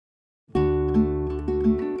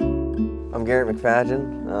I'm Garrett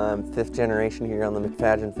McFadgen. I'm fifth generation here on the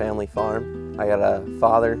McFadgen family farm. I got a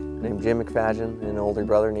father named Jim McFadgen and an older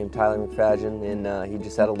brother named Tyler McFadgen, and he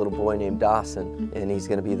just had a little boy named Dawson, and he's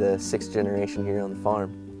going to be the sixth generation here on the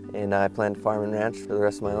farm. And I plan to farm and ranch for the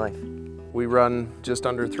rest of my life. We run just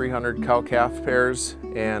under 300 cow-calf pairs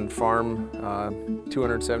and farm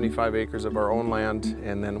 275 acres of our own land,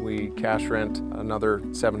 and then we cash rent another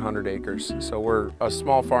 700 acres. So we're a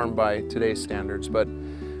small farm by today's standards, but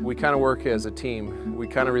we kind of work as a team. We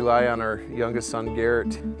kind of rely on our youngest son,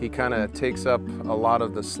 Garrett. He kind of takes up a lot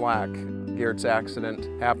of the slack. Garrett's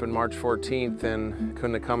accident happened March 14th and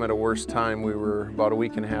couldn't have come at a worse time. We were about a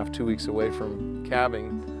week and a half, 2 weeks away from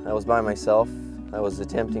calving. I was by myself. I was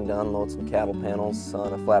attempting to unload some cattle panels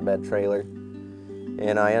on a flatbed trailer,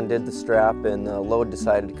 and I undid the strap and the load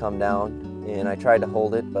decided to come down, and I tried to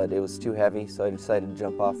hold it, but it was too heavy, so I decided to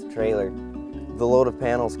jump off the trailer. The load of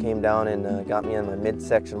panels came down and got me on my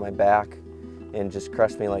midsection of my back and just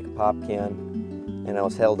crushed me like a pop can, and I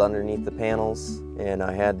was held underneath the panels, and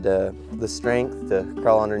I had the strength to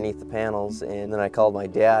crawl underneath the panels, and then I called my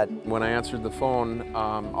dad. When I answered the phone,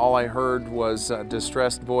 all I heard was a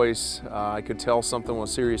distressed voice. I could tell something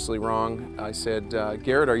was seriously wrong. I said,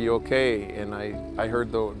 Garrett, are you okay? And I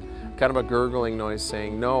heard the kind of a gurgling noise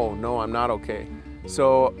saying, no, I'm not okay.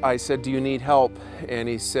 So I said, do you need help? And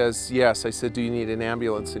he says, yes. I said, do you need an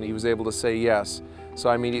ambulance? And he was able to say yes. So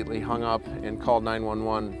I immediately hung up and called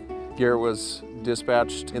 911. Garrett was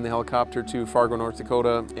dispatched in the helicopter to Fargo, North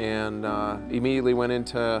Dakota, and immediately went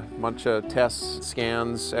into a bunch of tests,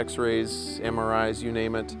 scans, x-rays, MRIs, you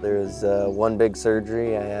name it. There was one big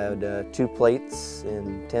surgery. I had 2 plates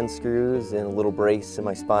and 10 screws and a little brace in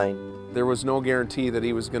my spine. There was no guarantee that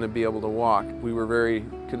he was going to be able to walk. We were very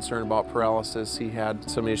concerned about paralysis. He had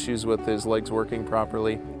some issues with his legs working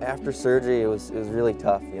properly. After surgery, it was really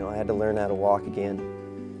tough. You know, I had to learn how to walk again.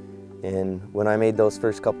 And when I made those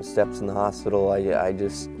first couple steps in the hospital, I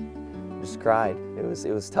just cried. It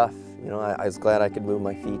was tough. You know, I was glad I could move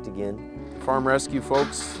my feet again. Farm rescue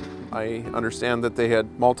folks, I understand that they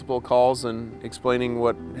had multiple calls and explaining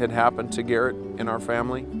what had happened to Garrett and our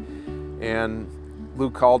family. And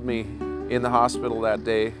Luke called me in the hospital that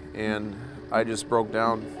day, and I just broke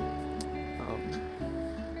down.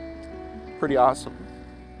 Pretty awesome.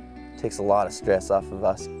 It takes a lot of stress off of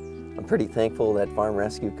us. I'm pretty thankful that Farm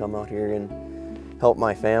Rescue come out here and help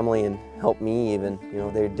my family and help me even. You know,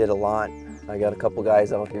 they did a lot. I got a couple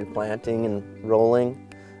guys out here planting and rolling.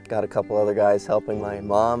 Got a couple other guys helping my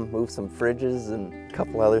mom move some fridges and a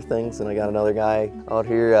couple other things. And I got another guy out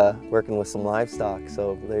here working with some livestock,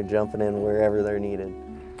 so they're jumping in wherever they're needed.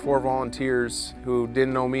 4 volunteers who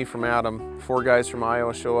didn't know me from Adam. 4 guys from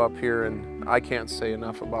Iowa show up here, and I can't say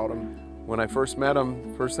enough about them. When I first met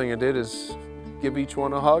them, first thing I did is give each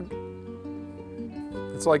one a hug.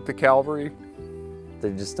 It's like the Calvary.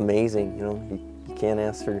 They're just amazing, you know. You can't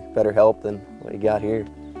ask for better help than what you got here.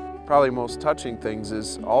 Probably most touching things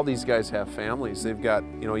is all these guys have families. They've got,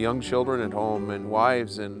 you know, young children at home and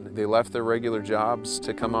wives, and they left their regular jobs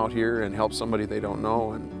to come out here and help somebody they don't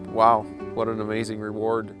know, and wow, what an amazing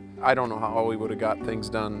reward. I don't know how we would have got things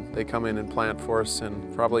done. They come in and plant for us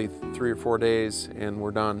in probably 3 or 4 days and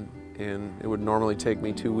we're done, and it would normally take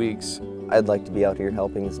me 2 weeks. I'd like to be out here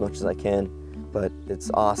helping as much as I can, but it's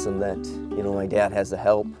awesome that, you know, my dad has the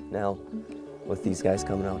help now with these guys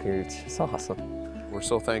coming out here. It's just awesome. We're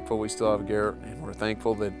so thankful we still have Garrett, and we're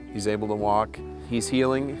thankful that he's able to walk. He's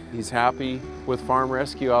healing, he's happy with Farm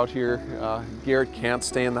Rescue out here. Garrett can't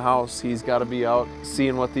stay in the house. He's got to be out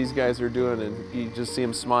seeing what these guys are doing, and you just see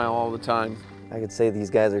him smile all the time. I could say these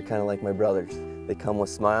guys are kind of like my brothers. They come with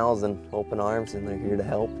smiles and open arms, and they're here to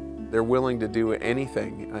help. They're willing to do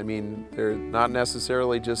anything. I mean, they're not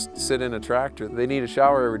necessarily just sit in a tractor. They need a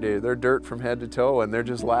shower every day. They're dirt from head to toe, and they're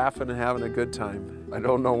just laughing and having a good time. I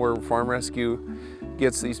don't know where Farm Rescue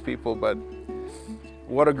gets these people, but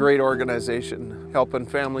what a great organization, helping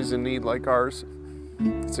families in need like ours.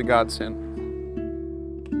 It's a godsend.